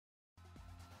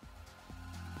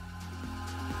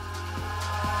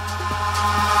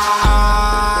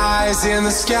in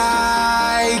the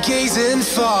sky, gazing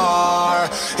far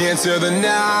into the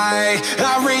night.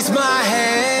 I raise my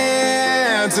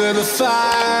hand to the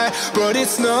fire, but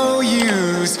it's no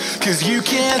use, 'cause you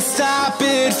can't stop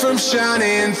it from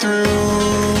shining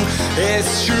through.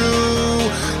 It's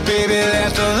true, baby,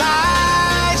 let the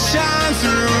light shine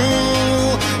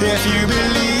through. If you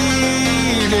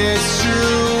believe it's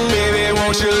true, baby,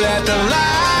 won't you let the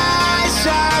light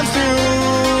shine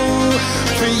through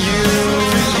for you,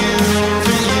 for you,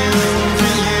 for you,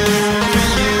 for you, for you, for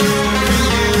you, for you,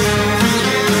 for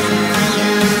you,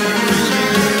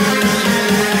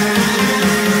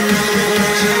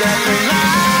 won't you let the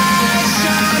light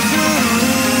shine through?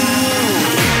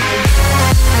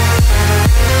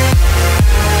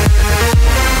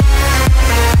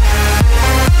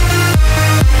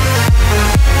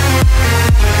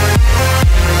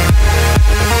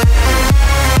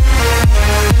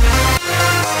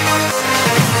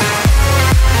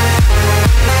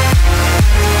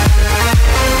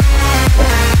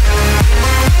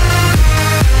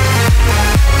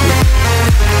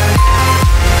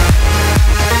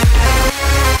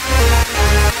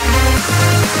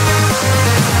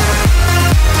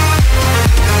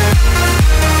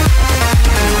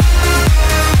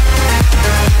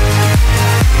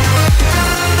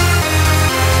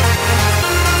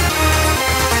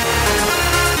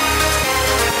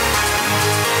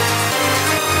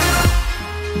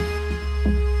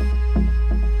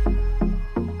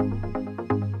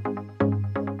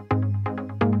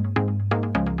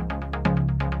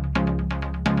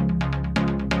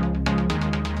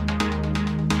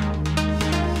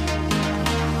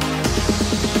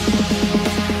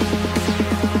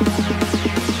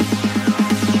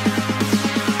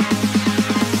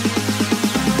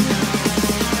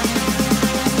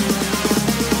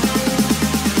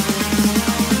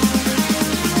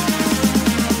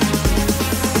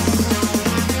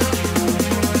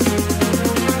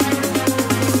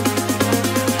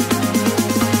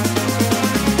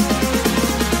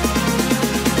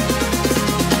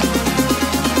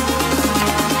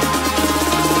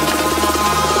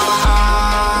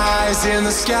 In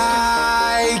the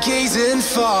sky, gazing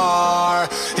far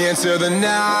into the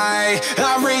night.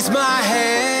 I raise my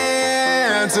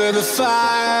hand to the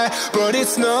fire, but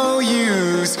it's no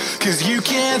use, 'cause you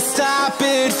can't stop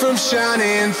it from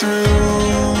shining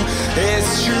through.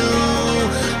 It's true,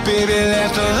 baby,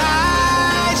 let the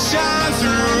light shine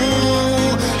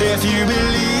through. If you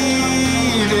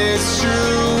believe it's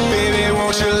true, baby,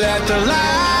 won't you let the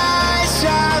light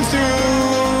shine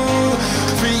through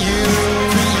for you,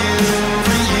 for you,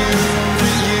 for you, for you,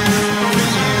 for you, for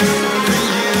you, for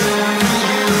you,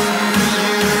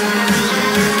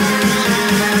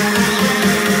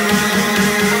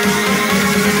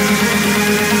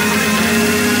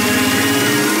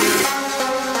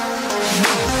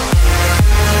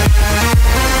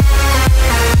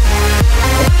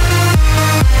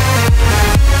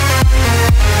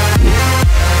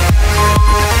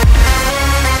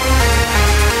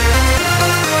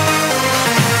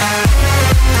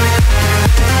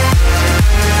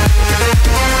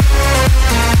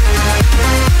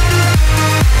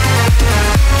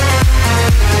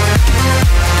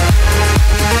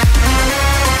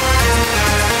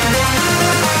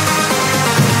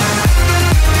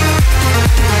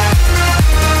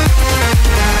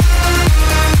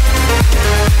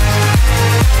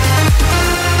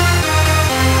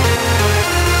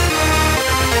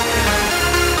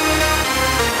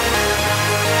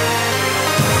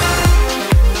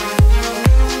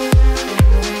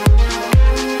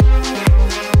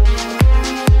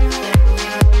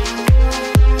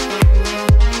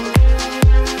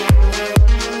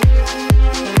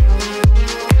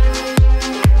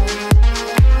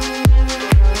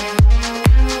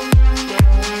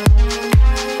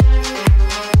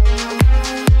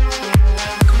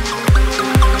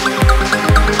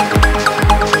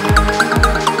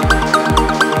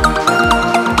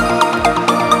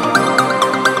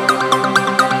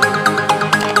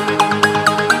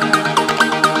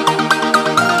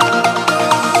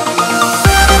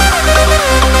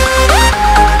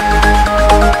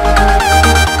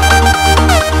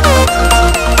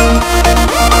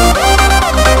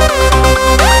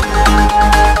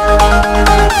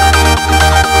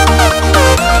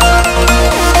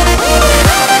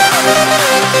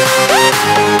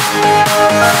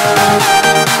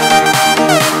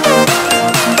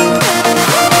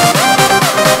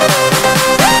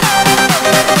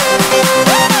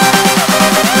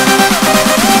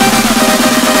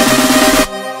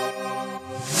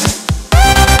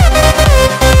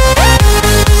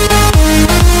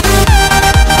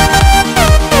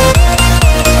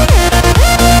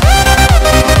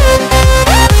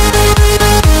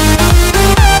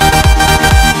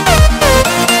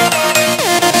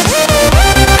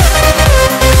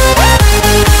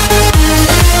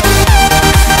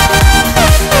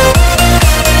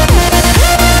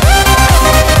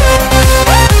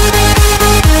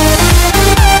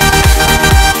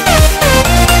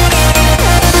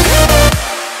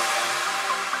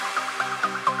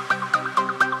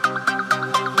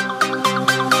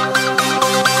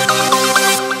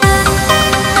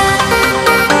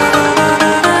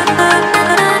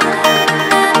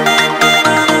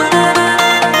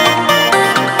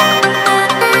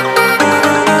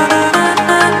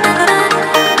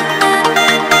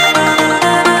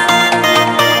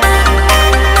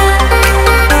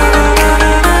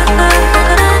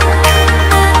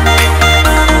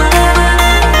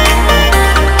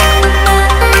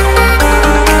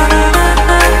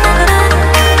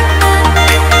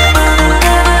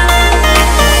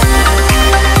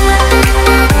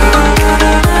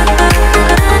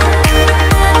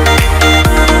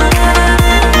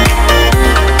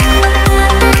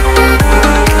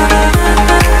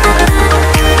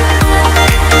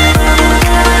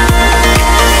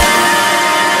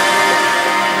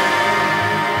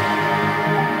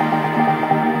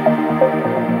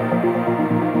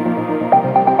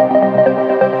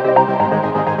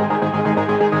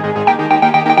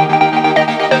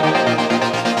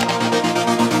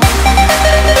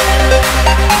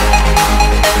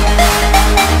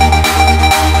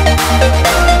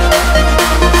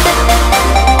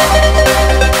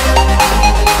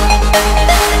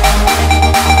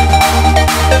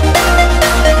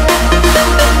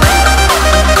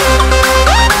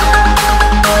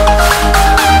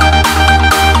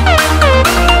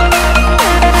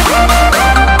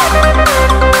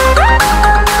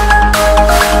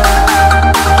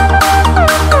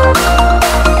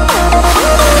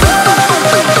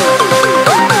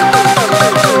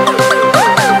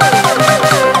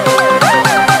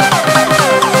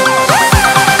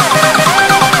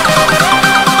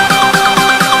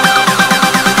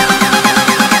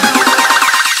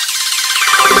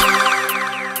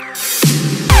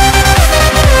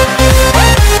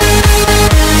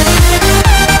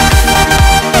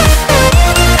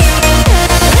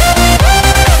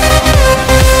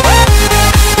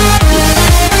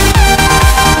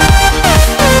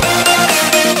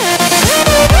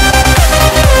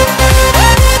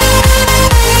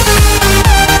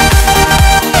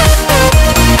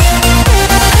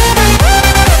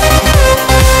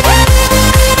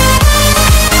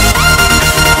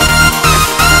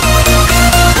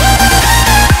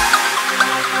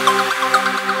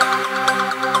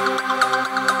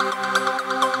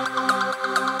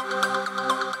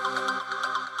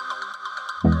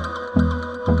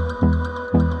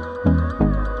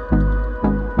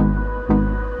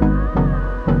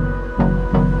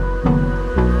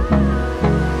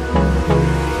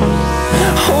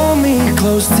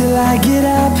 till I get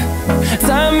up.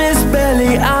 Time is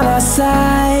barely on our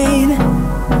side.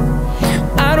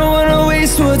 I don't wanna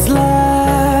waste what's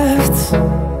left.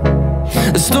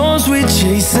 The storms we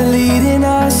chase are leading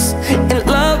us, and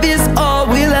love is all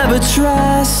we'll ever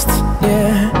trust.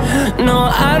 Yeah, no,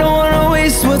 I don't wanna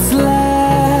waste what's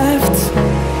left.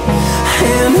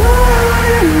 And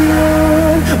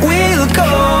on we'll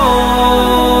go,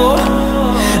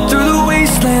 through the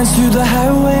wastelands, through the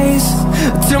highways,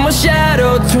 till my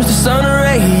shadow turns to sun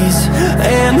rays.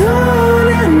 And on